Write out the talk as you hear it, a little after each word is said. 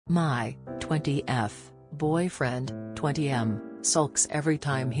My 20F boyfriend, 20M, sulks every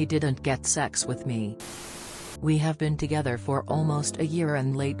time he didn't get sex with me. We have been together for almost a year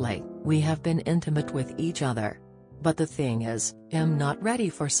and lately, we have been intimate with each other. But the thing is, I'm not ready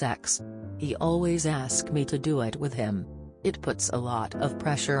for sex. He always asks me to do it with him. It puts a lot of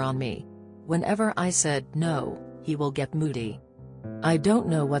pressure on me. Whenever I said no, he will get moody. I don't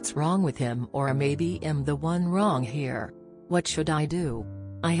know what's wrong with him, or maybe I'm the one wrong here. What should I do?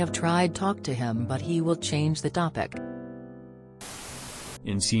 I have tried talk to him, but he will change the topic.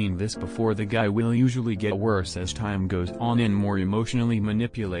 In seeing this before, the guy will usually get worse as time goes on and more emotionally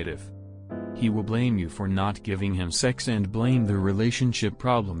manipulative. He will blame you for not giving him sex and blame the relationship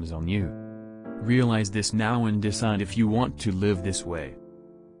problems on you. Realize this now and decide if you want to live this way.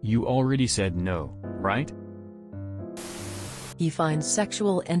 You already said no, right? He finds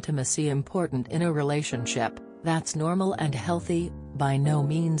sexual intimacy important in a relationship. That's normal and healthy. By no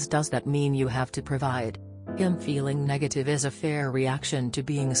means does that mean you have to provide. Him feeling negative is a fair reaction to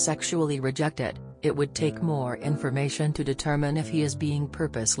being sexually rejected. It would take more information to determine if he is being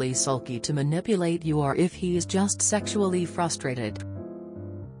purposely sulky to manipulate you or if he is just sexually frustrated.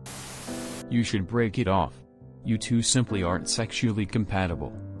 You should break it off. You two simply aren't sexually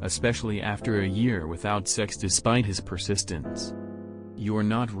compatible, especially after a year without sex despite his persistence. You're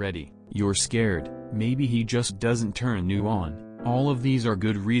not ready, you're scared, maybe he just doesn't turn you on. All of these are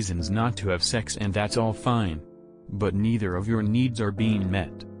good reasons not to have sex, and that's all fine. But neither of your needs are being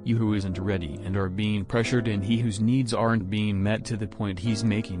met, you who isn't ready and are being pressured, and he whose needs aren't being met to the point he's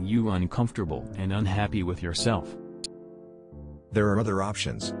making you uncomfortable and unhappy with yourself. There are other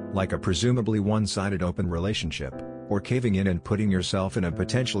options, like a presumably one-sided open relationship, or caving in and putting yourself in a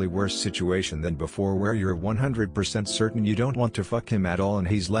potentially worse situation than before where you're 100% certain you don't want to fuck him at all and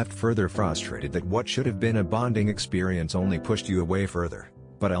he's left further frustrated that what should have been a bonding experience only pushed you away further.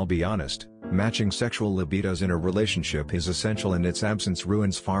 But I'll be honest, matching sexual libidos in a relationship is essential, and its absence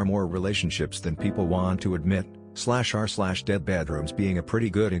ruins far more relationships than people want to admit, /r/dead bedrooms being a pretty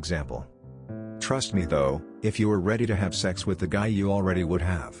good example. Trust me though, if you were ready to have sex with the guy you already would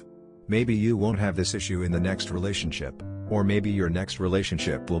have. Maybe you won't have this issue in the next relationship, or maybe your next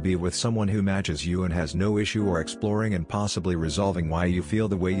relationship will be with someone who matches you and has no issue or exploring and possibly resolving why you feel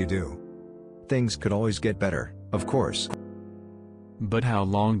the way you do. Things could always get better, of course. But how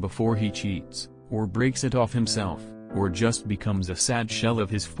long before he cheats, or breaks it off himself, or just becomes a sad shell of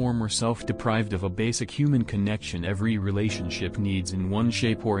his former self, deprived of a basic human connection every relationship needs in one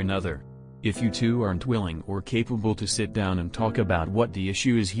shape or another? If you two aren't willing or capable to sit down and talk about what the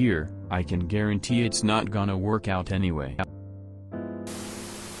issue is here, I can guarantee it's not gonna work out anyway.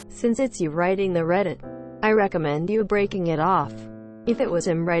 Since it's you writing the Reddit, I recommend you breaking it off. If it was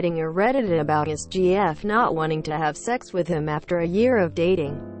him writing a Reddit about his GF not wanting to have sex with him after a year of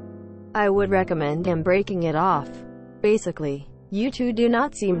dating, I would recommend him breaking it off. Basically, you two do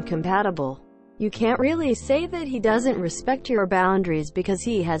not seem compatible. You can't really say that he doesn't respect your boundaries because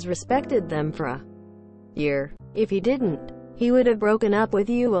he has respected them for a year. If he didn't, he would have broken up with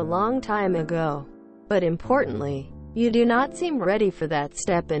you a long time ago. But importantly, you do not seem ready for that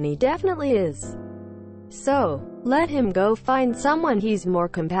step, and he definitely is. So, let him go find someone he's more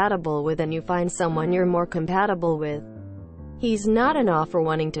compatible with, and you find someone you're more compatible with. He's not an off for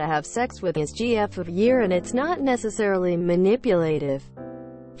wanting to have sex with his GF of a year, and it's not necessarily manipulative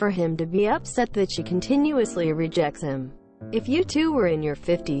for him to be upset that she continuously rejects him. If you two were in your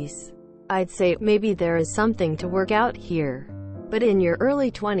 50s, I'd say maybe there is something to work out here. But in your early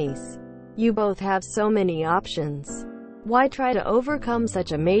 20s, you both have so many options. Why try to overcome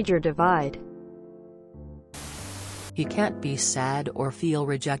such a major divide? He can't be sad or feel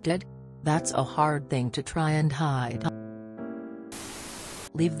rejected. That's a hard thing to try and hide.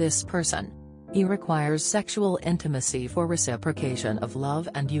 Leave this person. He requires sexual intimacy for reciprocation of love,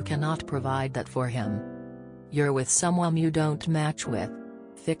 and you cannot provide that for him. You're with someone you don't match with.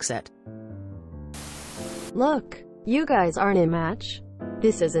 Fix it. Look, you guys aren't a match.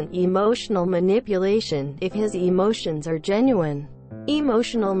 This isn't emotional manipulation if his emotions are genuine.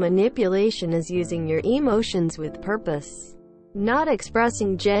 Emotional manipulation is using your emotions with purpose, not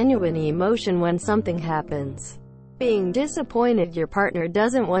expressing genuine emotion when something happens. Being disappointed your partner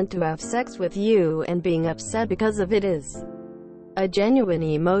doesn't want to have sex with you and being upset because of it is a genuine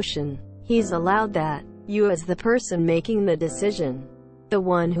emotion. He's allowed that. You, as the person making the decision, the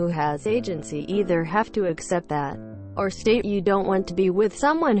one who has agency, either have to accept that or state you don't want to be with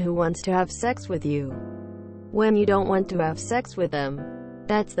someone who wants to have sex with you when you don't want to have sex with them.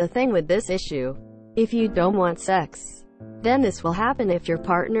 That's the thing with this issue. If you don't want sex, then this will happen if your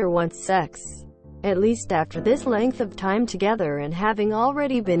partner wants sex. at least after this length of time together and having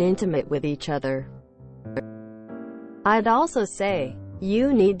already been intimate with each other. I'd also say,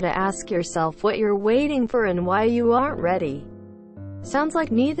 you need to ask yourself what you're waiting for and why you aren't ready. Sounds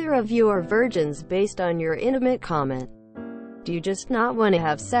like neither of you are virgins based on your intimate comment. Do you just not want to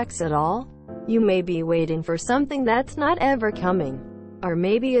have sex at all? You may be waiting for something that's not ever coming, or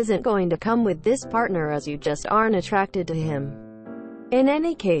maybe isn't going to come with this partner as you just aren't attracted to him. In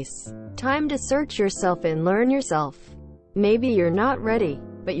any case, time to search yourself and learn yourself. Maybe you're not ready,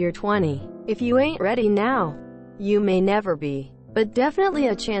 but you're 20. If you ain't ready now, you may never be, but definitely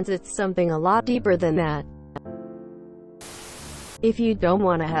a chance it's something a lot deeper than that. If you don't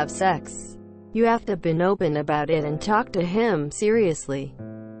want to have sex, you have to be open about it and talk to him seriously.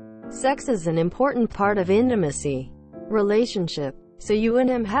 Sex is an important part of intimacy, relationship, so you and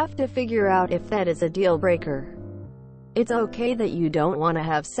him have to figure out if that is a deal breaker. It's okay that you don't want to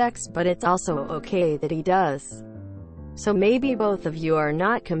have sex, but it's also okay that he does. So maybe both of you are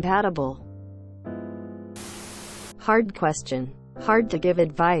not compatible. Hard question. Hard to give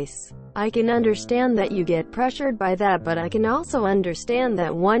advice. I can understand that you get pressured by that, but I can also understand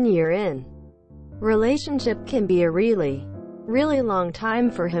that 1 year in relationship can be a really long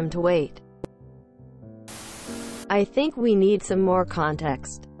time for him to wait. I think we need some more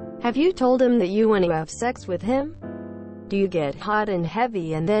context. Have you told him that you want to have sex with him? Do you get hot and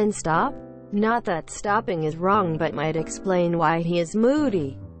heavy and then stop? Not that stopping is wrong, but might explain why he is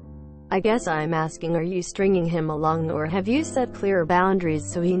moody. I guess I'm asking, are you stringing him along, or have you set clear boundaries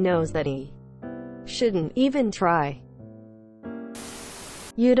so he knows that he shouldn't even try?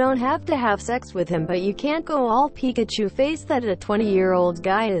 You don't have to have sex with him, but you can't go all Pikachu face that a 20-year-old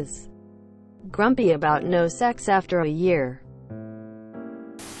guy is grumpy about no sex after a year.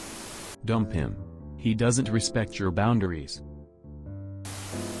 Dump him. He doesn't respect your boundaries.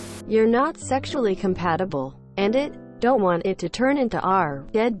 You're not sexually compatible, and don't want it to turn into our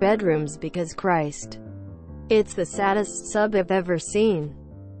dead bedrooms because Christ. It's the saddest sub I've ever seen.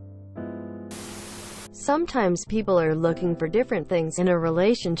 Sometimes people are looking for different things in a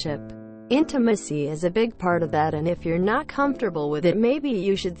relationship. Intimacy is a big part of that, and if you're not comfortable with it, maybe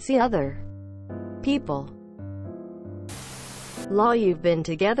you should see other people. Law, you've been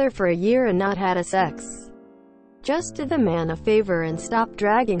together for a year and not had a sex. Just do the man a favor and stop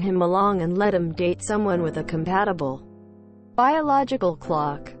dragging him along and let him date someone with a compatible biological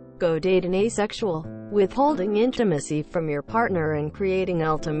clock. Go date an asexual. Withholding intimacy from your partner and creating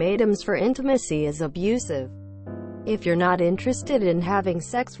ultimatums for intimacy is abusive. If you're not interested in having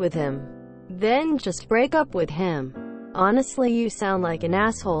sex with him, then just break up with him. Honestly, you sound like an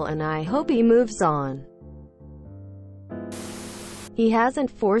asshole, and I hope he moves on. He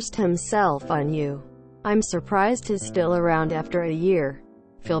hasn't forced himself on you. I'm surprised he's still around after a year.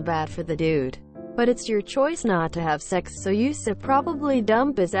 Feel bad for the dude. But it's your choice not to have sex, so you should probably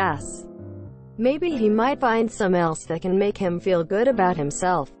dump his ass. Maybe he might find some else that can make him feel good about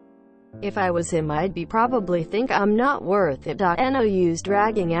himself. If I was him, I'd probably think I'm not worth it. No use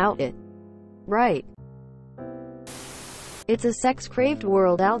dragging out it. Right. It's a sex-craved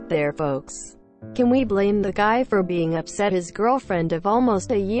world out there, folks. Can we blame the guy for being upset his girlfriend of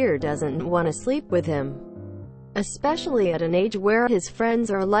almost a year doesn't want to sleep with him? Especially at an age where his friends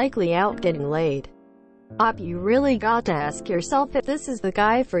are likely out getting laid. You really got to ask yourself if this is the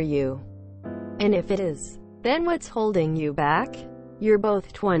guy for you. And if it is, then what's holding you back? You're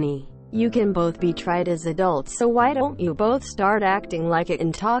both 20. You can both be tried as adults, so why don't you both start acting like it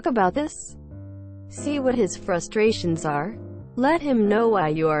and talk about this? See what his frustrations are. Let him know why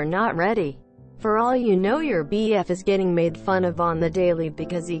you are not ready. For all you know, your BF is getting made fun of on the daily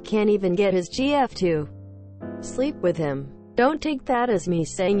because he can't even get his GF to sleep with him. Don't take that as me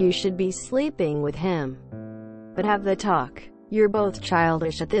saying you should be sleeping with him, but have the talk. You're both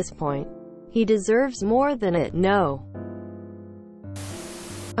childish at this point. He deserves more than it. No.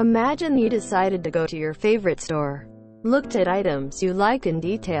 Imagine you decided to go to your favorite store, looked at items you liked in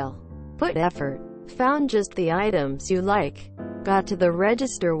detail, put effort, found just the items you like, got to the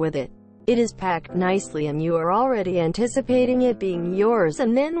register with it. It is packed nicely and you are already anticipating it being yours,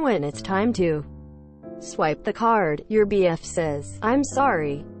 and then when it's time to swipe the card, your BF says, "I'm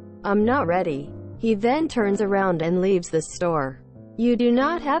sorry, I'm not ready." He then turns around and leaves the store. You do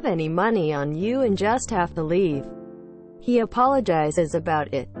not have any money on you and just have to leave. He apologizes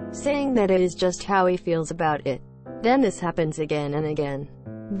about it, saying that it is just how he feels about it. Then this happens again and again.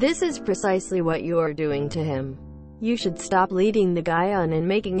 This is precisely what you are doing to him. You should stop leading the guy on and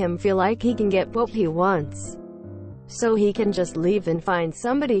making him feel like he can get what he wants, so he can just leave and find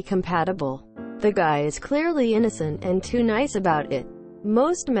somebody compatible. The guy is clearly innocent and too nice about it.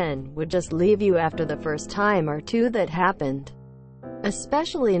 Most men would just leave you after the first time or two that happened.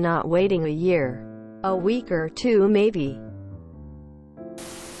 Especially not waiting a year. A week or two maybe.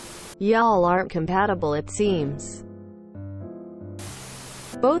 Y'all aren't compatible it seems.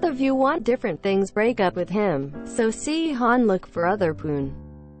 Both of you want different things. Break up with him, so see Han look for other poon.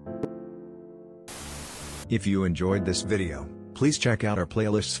 If you enjoyed this video, please check out our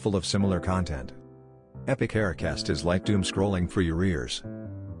playlists full of similar content. Epic Aircast is like doom scrolling for your ears.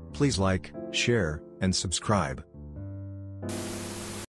 Please like, share, and subscribe.